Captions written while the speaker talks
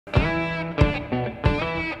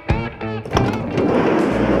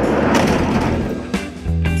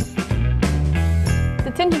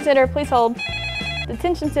Detention center, please hold.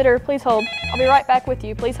 Detention center, please hold. I'll be right back with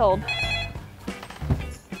you, please hold.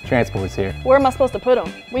 Transport's here. Where am I supposed to put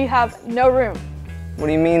him? We have no room. What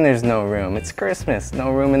do you mean there's no room? It's Christmas. No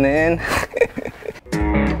room in the inn?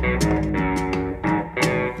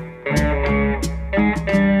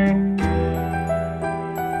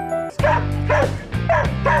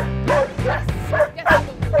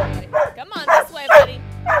 Come on, this way, buddy.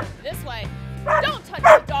 This way. Don't touch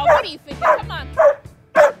the dog. What are you thinking? Come on.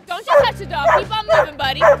 Don't you touch the dog. Keep on moving,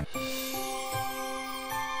 buddy.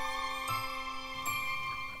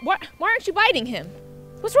 Why aren't you biting him?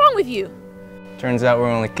 What's wrong with you? Turns out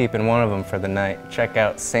we're only keeping one of them for the night. Check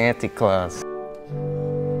out Santa Claus.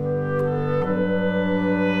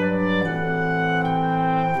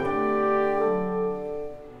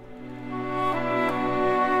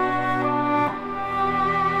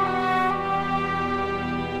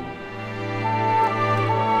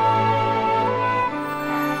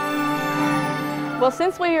 Well,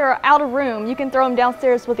 since we are out of room, you can throw him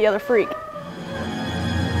downstairs with the other freak.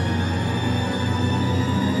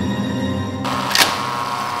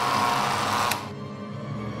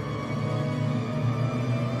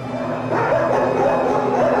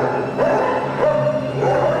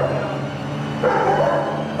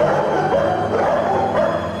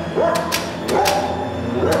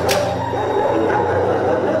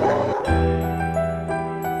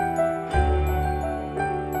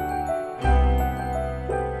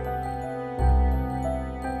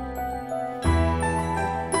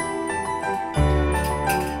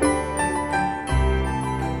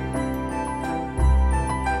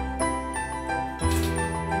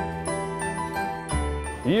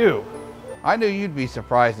 You. I knew you'd be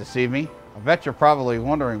surprised to see me. I bet you're probably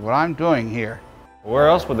wondering what I'm doing here. Where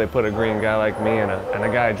else would they put a green guy like me and a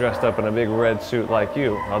guy dressed up in a big red suit like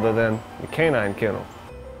you, other than the canine kennel?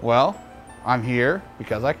 Well, I'm here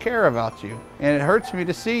because I care about you. And it hurts me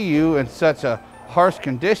to see you in such harsh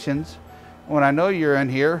conditions when I know you're in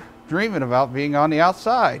here dreaming about being on the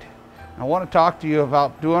outside. I want to talk to you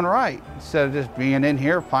about doing right instead of just being in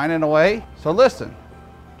here pining away. So listen.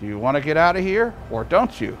 Do you want to get out of here, or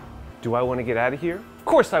don't you? Do I want to get out of here? Of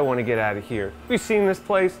course I want to get out of here. Have you seen this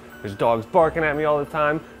place? There's dogs barking at me all the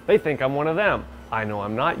time. They think I'm one of them. I know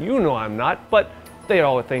I'm not, you know I'm not, but they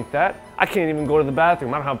all think that. I can't even go to the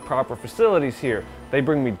bathroom. I don't have proper facilities here. They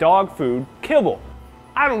bring me dog food, kibble.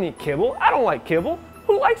 I don't eat kibble. I don't like kibble.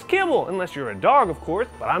 Who likes kibble? Unless you're a dog, of course,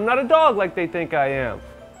 but I'm not a dog like they think I am.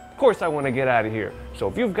 Of course I want to get out of here. So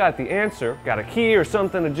if you've got the answer, got a key or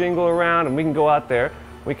something to jingle around and we can go out there,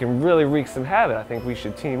 we can really wreak some havoc. I think we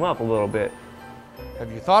should team up a little bit.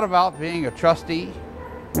 Have you thought about being a trustee?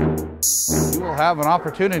 You will have an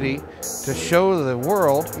opportunity to show the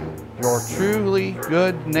world your truly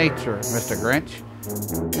good nature, Mr. Grinch.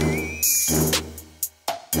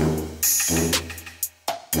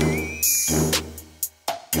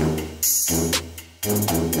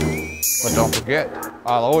 But don't forget,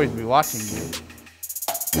 I'll always be watching you.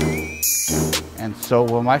 And so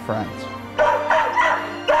will my friends.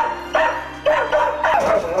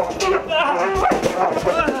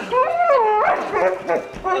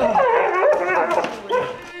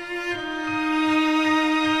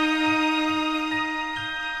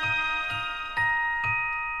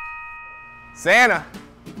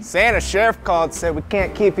 Santa, sheriff called and said we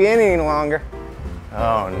can't keep you in any longer.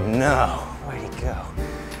 Oh no, where'd he go?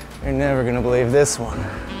 You're never gonna believe this one.